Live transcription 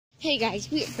Hey guys,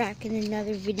 we are back in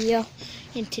another video,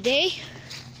 and today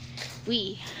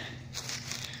we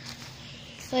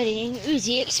letting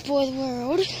Uzi explore the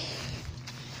world,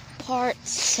 part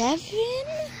 7.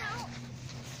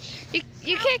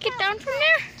 You can't get down from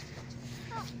there?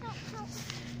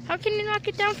 How can you not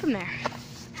get down from there?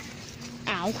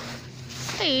 Ow.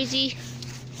 Hey Uzi.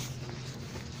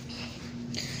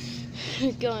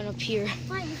 We're going up here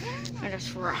on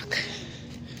this rock.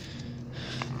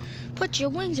 Put your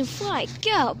wings and fly.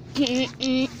 Go. I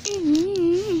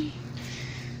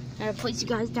gotta place you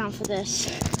guys down for this.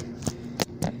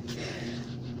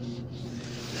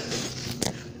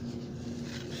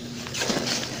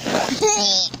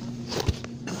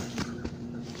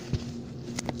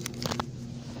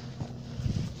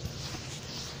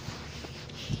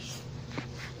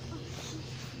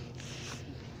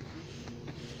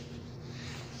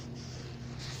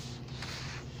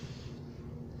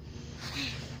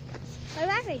 I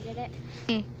actually did it.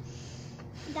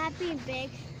 That being big.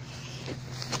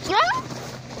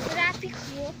 Would that be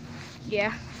cool?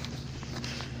 Yeah.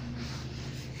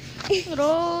 Look at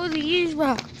all these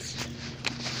rocks.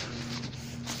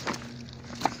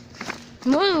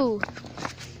 Move.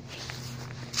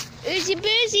 Uzi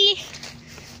Boozy.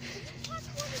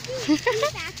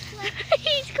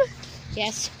 He's good.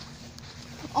 Yes.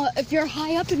 If you're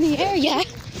high up in the air, yeah.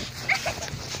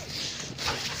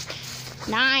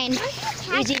 9.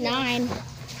 Uzi, 9.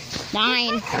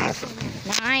 9.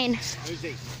 9.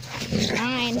 Uzi.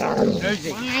 9.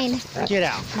 Uzi. 9. Get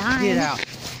out. 9. Get out.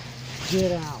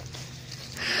 Get out.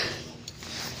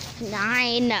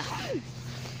 9.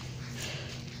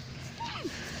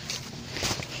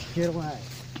 Get away.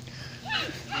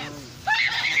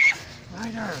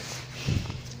 Ryder.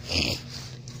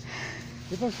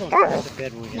 You're both going to the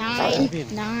bed when we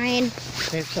get 9. 9.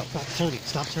 Okay, stop turning.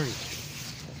 Stop turning.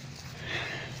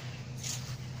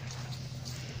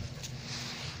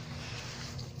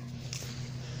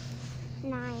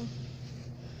 Nine.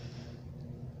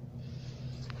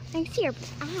 I see your.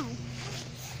 Ow.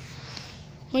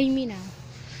 What do you mean now?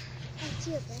 I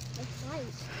see your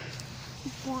light.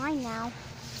 Blind now.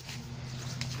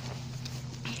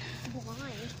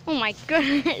 Blind. Oh my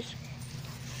goodness.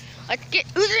 Let's get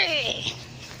Uzi.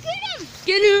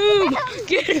 Get him!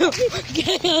 Get him!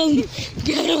 Get him!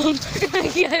 Get him!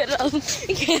 Get him!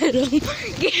 Get him! Get him!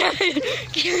 Get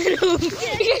him!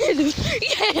 Get him!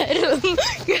 Get him!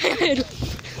 Get him!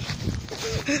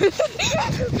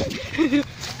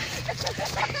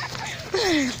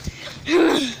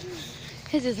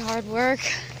 This is hard work.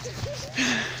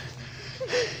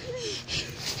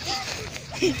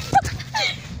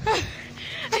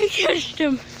 I catched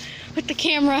him with the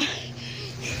camera.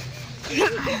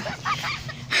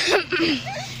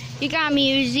 You got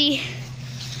me, Uzi.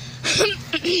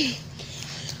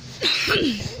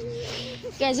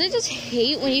 Guys, I just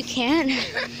hate when you can't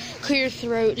clear your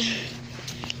throat.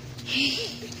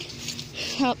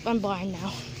 Oh, I'm blind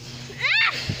now.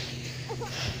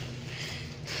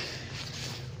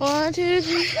 1, 2,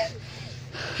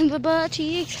 3. The butt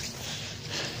cheeks.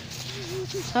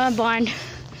 I'm blind.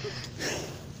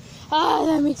 Ah,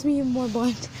 that makes me even more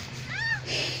blind.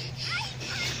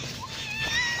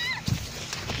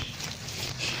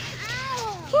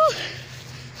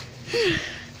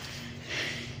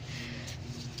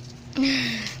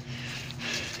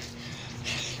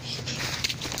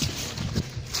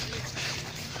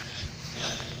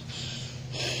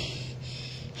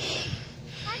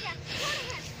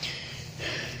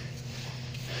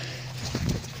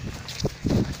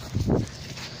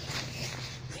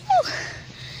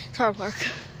 It's hard work.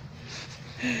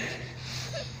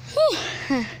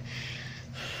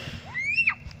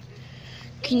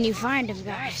 Can you find him,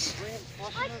 guys?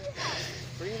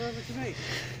 Bring it over to me.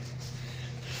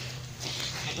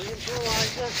 I'll bring it to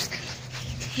Elijah.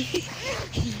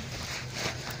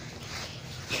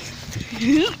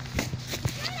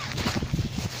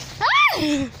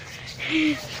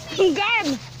 Got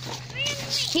him!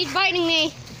 He's biting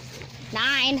me.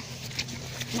 9.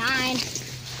 9.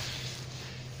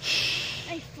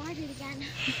 I farted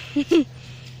again.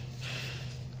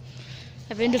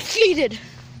 I've been defeated.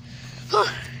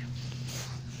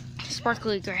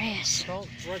 Sparkly grass.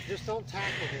 Just don't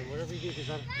tackle him, whatever you do, because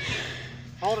I'm...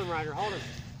 Hold him, Ryder, hold him.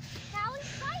 Now he's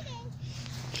fighting.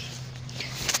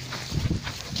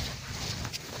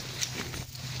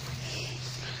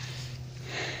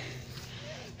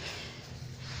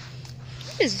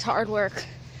 This is hard work.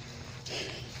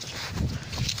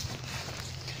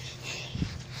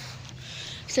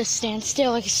 Just stand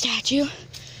still like a statue.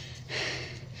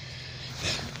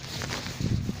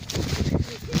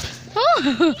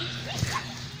 Oh!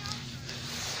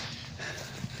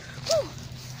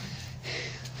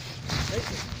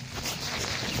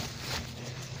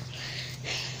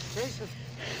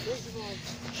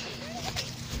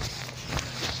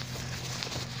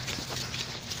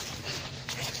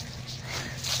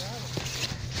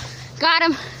 Got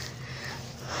him.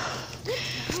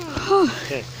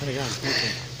 Okay, put it on.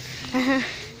 Uh-huh.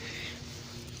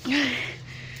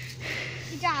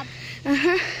 Good job.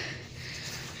 Uh-huh.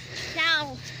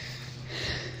 Now.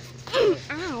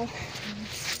 Ow.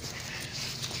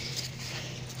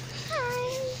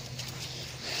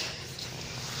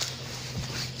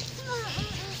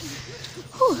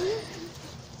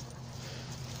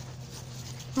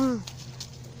 Whew.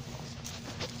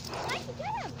 I can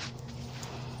get him.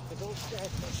 But don't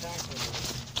scratch my tackle.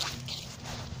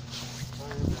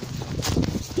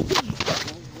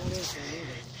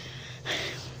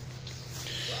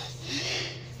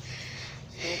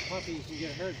 Those puppies can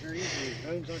get hurt very easily.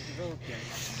 Bones aren't developed yet.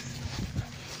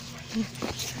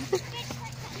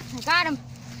 I got him.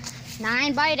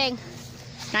 9 biting.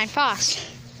 9 fast.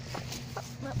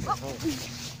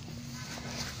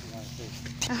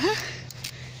 Uh-huh.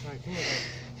 Alright, come on.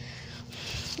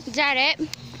 Is that it?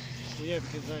 Yeah,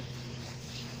 because I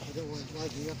don't want to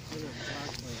lodge you up in a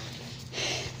flag.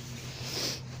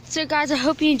 So guys, I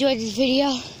hope you enjoyed this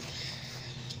video.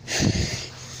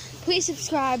 Please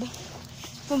subscribe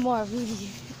for more of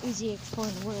Uzi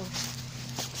Exploring the World.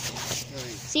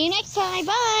 See you next time.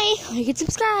 Bye. Like and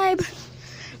subscribe.